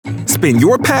spin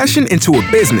your passion into a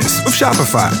business with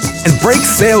Shopify and break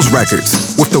sales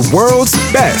records with the world's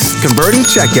best converting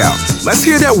checkout. Let's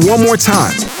hear that one more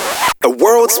time. The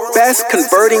world's best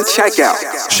converting checkout.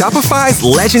 Shopify's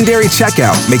legendary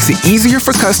checkout makes it easier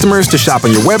for customers to shop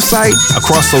on your website,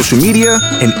 across social media,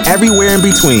 and everywhere in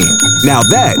between. Now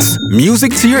that's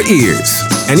music to your ears.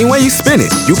 Any way you spin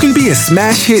it, you can be a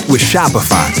smash hit with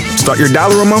Shopify. Start your $1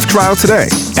 a month trial today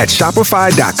at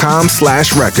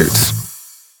shopify.com/records.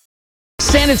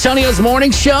 San Antonio's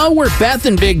morning show, we're Beth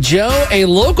and Big Joe, a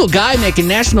local guy making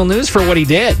national news for what he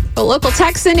did. A local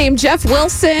Texan named Jeff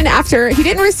Wilson, after he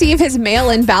didn't receive his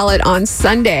mail-in ballot on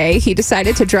Sunday, he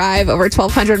decided to drive over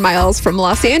 1,200 miles from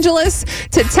Los Angeles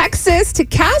to Texas to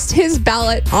cast his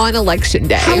ballot on Election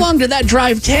Day. How long did that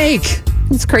drive take?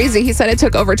 It's crazy. He said it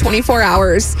took over 24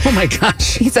 hours. Oh my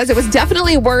gosh. He says it was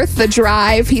definitely worth the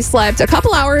drive. He slept a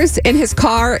couple hours in his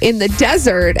car in the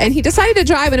desert, and he decided to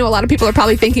drive. I know a lot of people are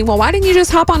probably thinking, well, why didn't you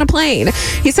just hop on a plane?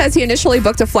 He says he initially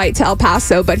booked a flight to El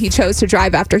Paso, but he chose to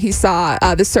drive after he saw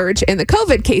the surge in the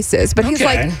COVID cases. But he's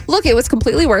like, look, it was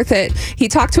completely worth it. He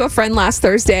talked to a friend last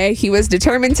Thursday. He was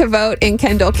determined to vote in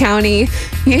Kendall County.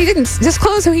 He didn't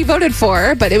disclose who he voted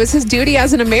for, but it was his duty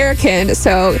as an American.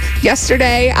 So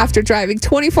yesterday, after driving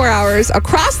 24 hours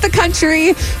across the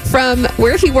country from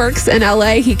where he works in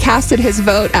LA, he casted his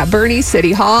vote at Bernie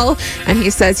City Hall, and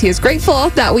he says he is grateful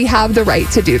that we have the right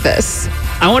to do this.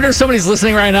 I wonder if somebody's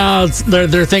listening right now,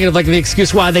 they're thinking of like the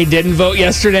excuse why they didn't vote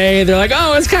yesterday. They're like,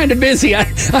 oh, it's kind of busy. I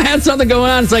had something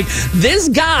going on. It's like, this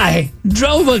guy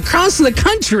drove across the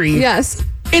country. Yes.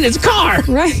 In his car,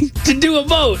 right, to do a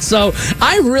vote. So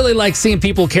I really like seeing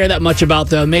people care that much about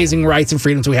the amazing rights and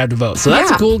freedoms we have to vote. So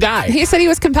that's a cool guy. He said he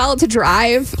was compelled to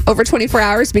drive over 24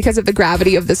 hours because of the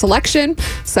gravity of this election.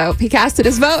 So he casted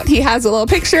his vote. He has a little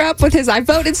picture up with his I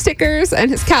voted stickers and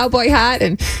his cowboy hat.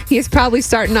 And he's probably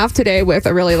starting off today with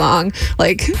a really long,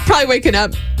 probably waking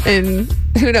up in,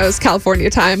 who knows, California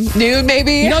time, noon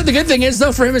maybe. You know, the good thing is,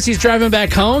 though, for him as he's driving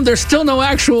back home, there's still no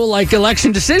actual,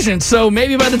 election decision. So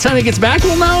maybe by the time he gets back,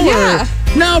 we'll know? Yeah.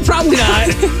 No, probably not.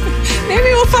 Maybe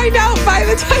we'll find out by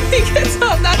the time he gets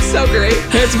home. That's so great.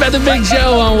 It's Beth and Big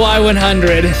Joe on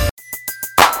Y100.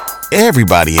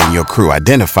 Everybody in your crew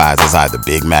identifies as either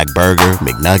Big Mac Burger,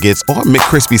 McNuggets, or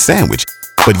McCrispy Sandwich.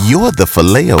 But you're the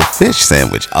Filet-O-Fish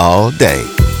Sandwich all day.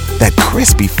 That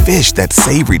crispy fish, that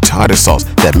savory tartar sauce,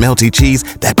 that melty cheese,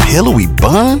 that pillowy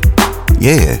bun.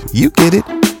 Yeah, you get it.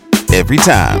 Every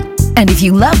time. And if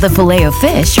you love the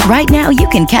Filet-O-Fish, right now you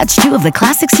can catch two of the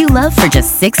classics you love for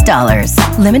just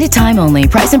 $6. Limited time only.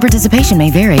 Price and participation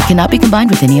may vary. Cannot be combined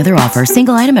with any other offer.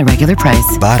 Single item at regular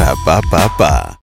price. Ba-da-ba-ba-ba.